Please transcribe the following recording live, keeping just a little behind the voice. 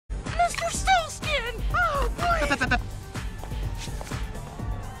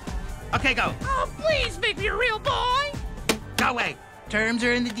Okay, go. Oh, please make me a real boy. Go away. Terms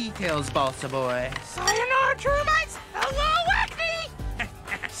are in the details, Balsa boy. Sayonara, termites. Hello, Acne.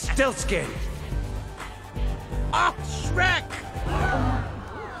 Stiltskin. Oh, Shrek!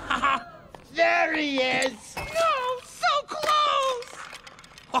 There he is! No, so close.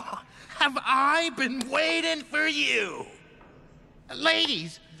 Oh, have I been waiting for you?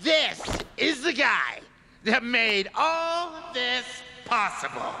 Ladies, this is the guy that made all this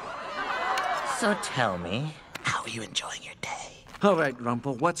possible. So tell me, how are you enjoying your day? All right,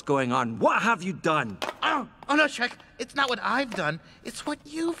 Rumpel, what's going on? What have you done? Oh no, Shrek, it's not what I've done, it's what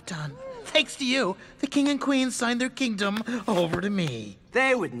you've done. Thanks to you, the king and queen signed their kingdom over to me.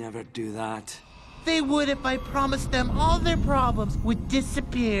 They would never do that. They would if I promised them all their problems would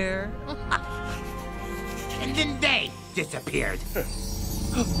disappear. And then they disappeared.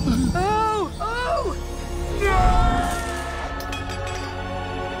 Oh!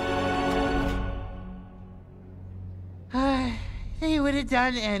 They would have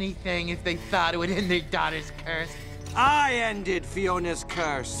done anything if they thought it would end their daughter's curse. I ended Fiona's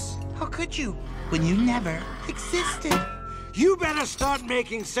curse. How could you, when you never existed? You better start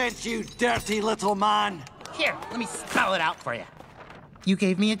making sense, you dirty little man. Here, let me spell it out for you. You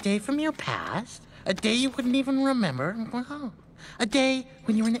gave me a day from your past, a day you wouldn't even remember. Wow. A day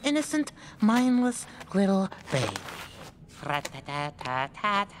when you were an innocent, mindless little baby.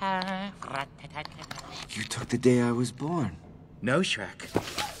 You took the day I was born. No, Shrek.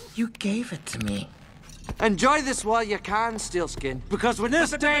 You gave it to me. Enjoy this while you can, Stiltskin, because when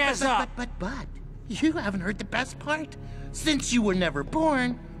this day is up... But, you haven't heard the best part. Since you were never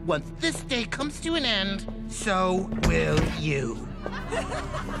born, once this day comes to an end, so will you.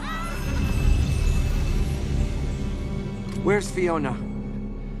 Where's Fiona?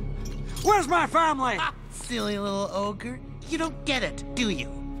 Where's my family? Silly little ogre. You don't get it, do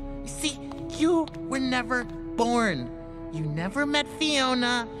you? You see, you were never born. You never met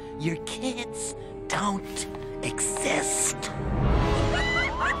Fiona. Your kids don't exist.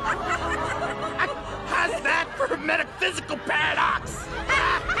 How's that for a metaphysical paradox?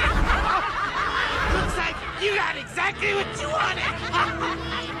 Looks like you got exactly what you wanted.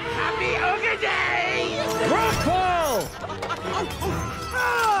 Happy Ogre Day! Rumpel!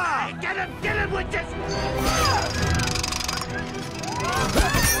 Get him with this!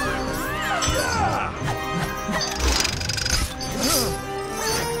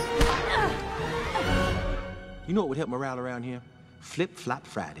 You know what would help morale around here? Flip-flop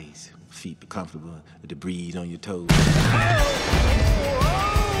Fridays. Feet be comfortable with the breeze on your toes.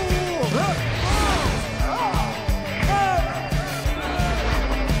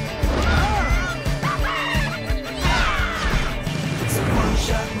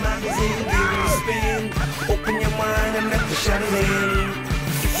 One-shot magazine, give it a spin. Open your mind and let the shadow in.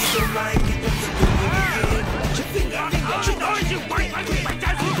 If you don't like it, just do it again. Put your finger, you know you want it.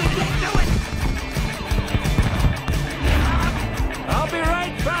 I'll be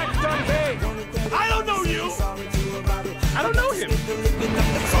right back, Dumpy! I don't know you! I don't know him!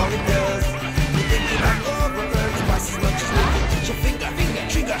 That's all it does. You think you like overburn twice as much as looking. Put your finger,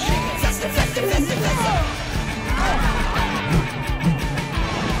 trigger, faster, faster, faster, faster.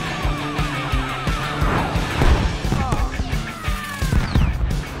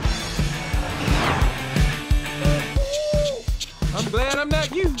 I'm glad I'm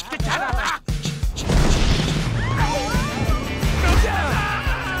not you.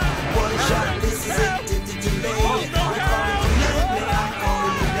 One shot, this is it. Did you lay? I call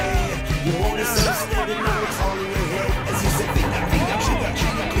it a day. You want it so steady, now it's all in your head. As you say, finger, trigger.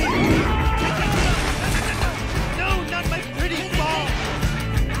 No, not my pretty ball!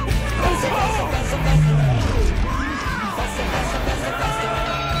 Faster,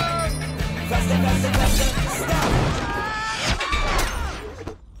 stop!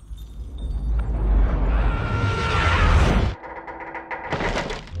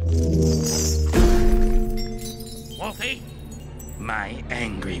 Wolfie, my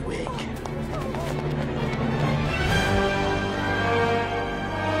angry wig.